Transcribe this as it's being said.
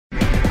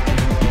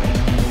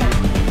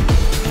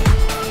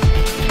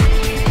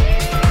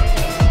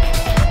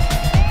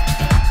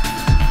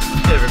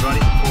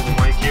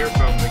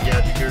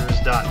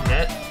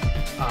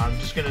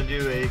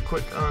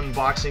quick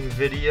unboxing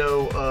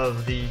video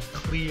of the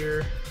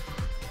Clear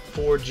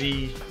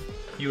 4G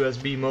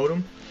USB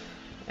modem,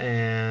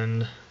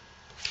 and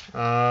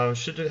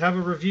should have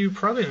a review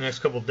probably in the next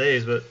couple of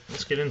days, but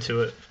let's get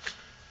into it.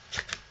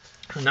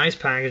 Nice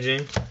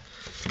packaging.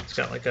 It's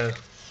got like a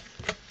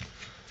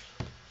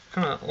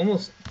kind of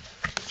almost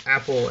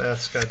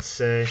Apple-esque, I'd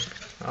say.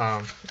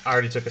 I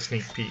already took a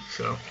sneak peek,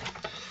 so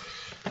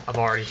I've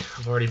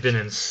already been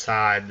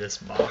inside this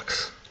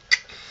box.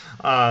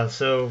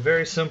 So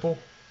very simple.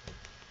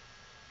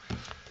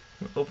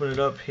 Open it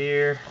up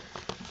here,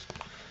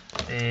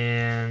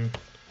 and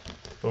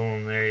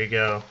boom, there you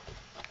go.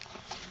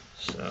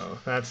 So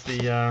that's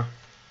the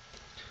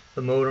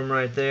modem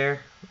right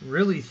there.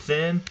 Really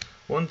thin.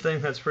 One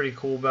thing that's pretty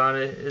cool about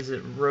it is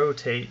it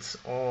rotates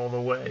all the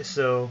way.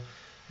 So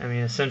I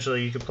mean,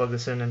 essentially you could plug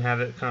this in and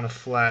have it kind of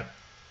flat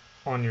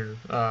on your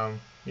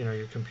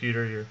your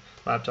computer, your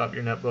laptop,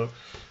 your netbook.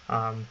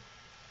 But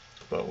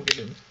we'll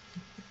get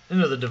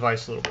into the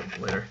device a little bit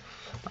later.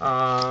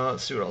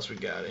 Let's see what else we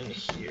got in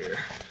here.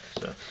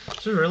 So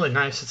this is really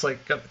nice. It's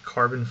like got the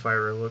carbon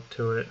fiber look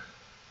to it.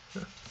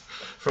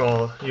 For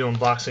all you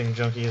unboxing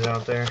junkies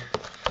out there.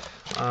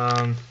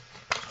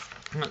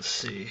 Let's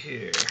see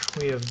here.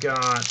 We have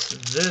got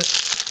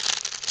this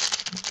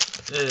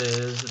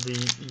is the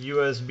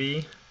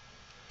USB.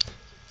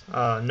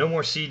 No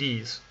more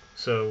CDs.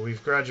 So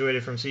we've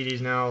graduated from CDs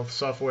now.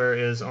 Software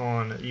is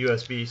on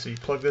USB. So you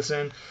plug this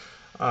in,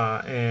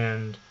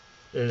 and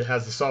it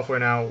has the software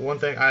now. One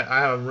thing, I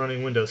have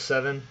running Windows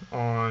 7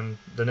 on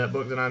the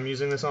netbook that I'm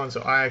using this on,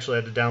 so I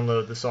actually had to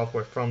download the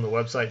software from the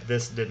website.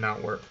 This did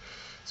not work.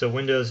 So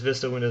Windows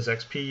Vista, Windows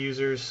XP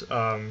users,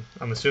 I'm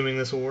assuming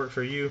this will work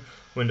for you.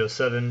 Windows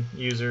 7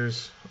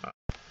 users.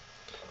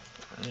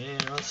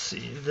 And let's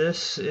see,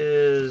 this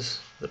is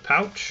the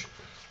pouch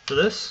for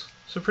this.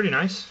 So pretty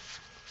nice.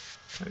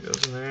 That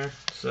goes in there.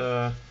 It's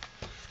got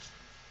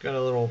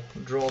a little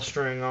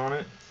drawstring on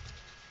it.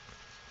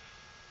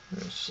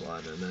 Just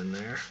slide it in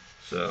there.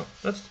 So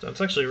that's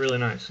actually really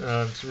nice.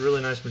 It's a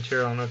really nice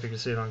material. I don't know if you can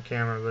see it on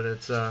camera, but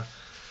it's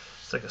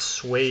like a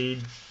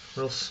suede,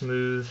 real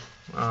smooth.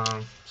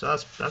 So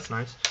that's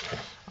nice.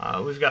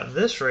 We've got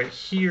this right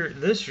here.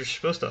 This you're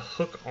supposed to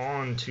hook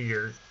on to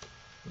your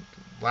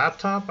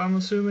laptop, I'm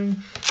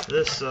assuming.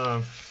 This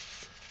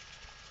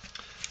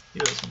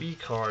USB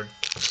card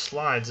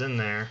slides in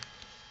there.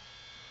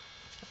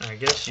 I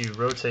guess you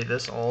rotate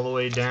this all the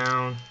way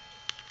down.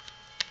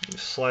 You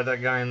slide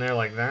that guy in there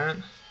like that,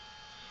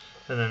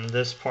 and then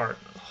this part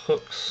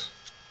hooks,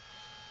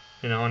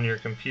 on your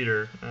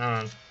computer.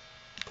 I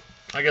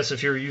guess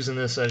if you're using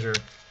this as your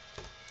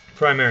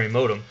primary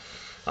modem,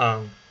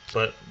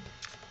 but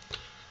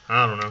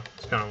I don't know.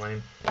 It's kind of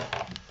lame.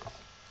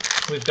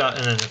 We've got,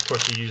 and then of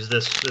course you use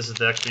this. This is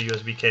the extra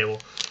USB cable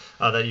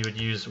that you would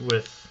use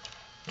with,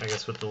 I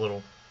guess, with the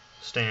little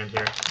stand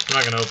here. I'm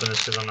not going to open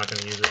this because I'm not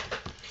going to use it.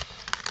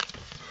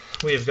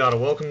 We have got a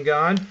welcome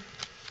guide.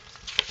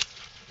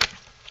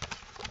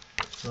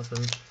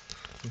 Nothing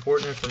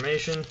important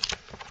information.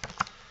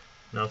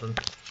 Nothing.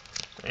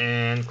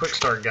 And quick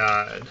start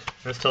guide.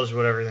 This tells you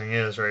what everything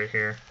is right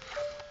here,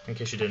 in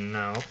case you didn't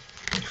know.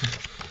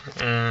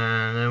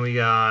 And then we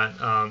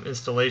got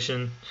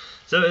installation.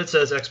 So it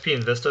says XP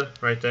and Vista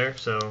right there.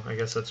 So I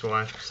guess that's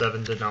why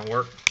 7 did not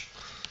work.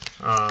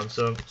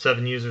 So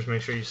 7 users,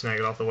 make sure you snag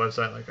it off the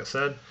website, like I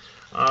said.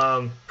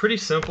 Pretty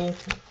simple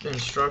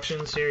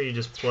instructions here. You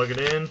just plug it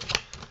in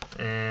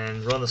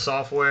and run the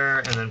software,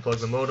 and then plug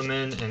the modem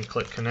in and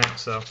click connect.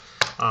 So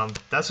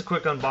that's a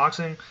quick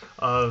unboxing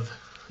of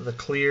the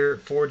Clear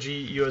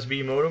 4G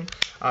USB modem.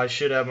 I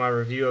should have my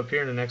review up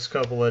here in the next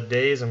couple of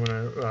days. I'm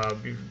going to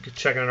be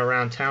checking it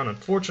around town.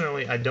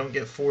 Unfortunately, I don't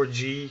get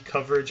 4G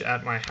coverage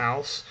at my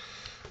house,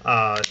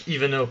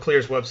 even though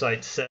Clear's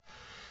website says.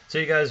 So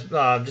you guys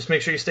just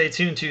make sure you stay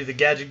tuned to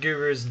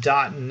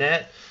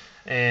thegadgetgurus.net,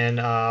 and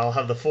I'll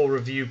have the full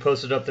review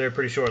posted up there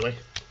pretty shortly.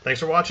 Thanks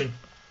for watching.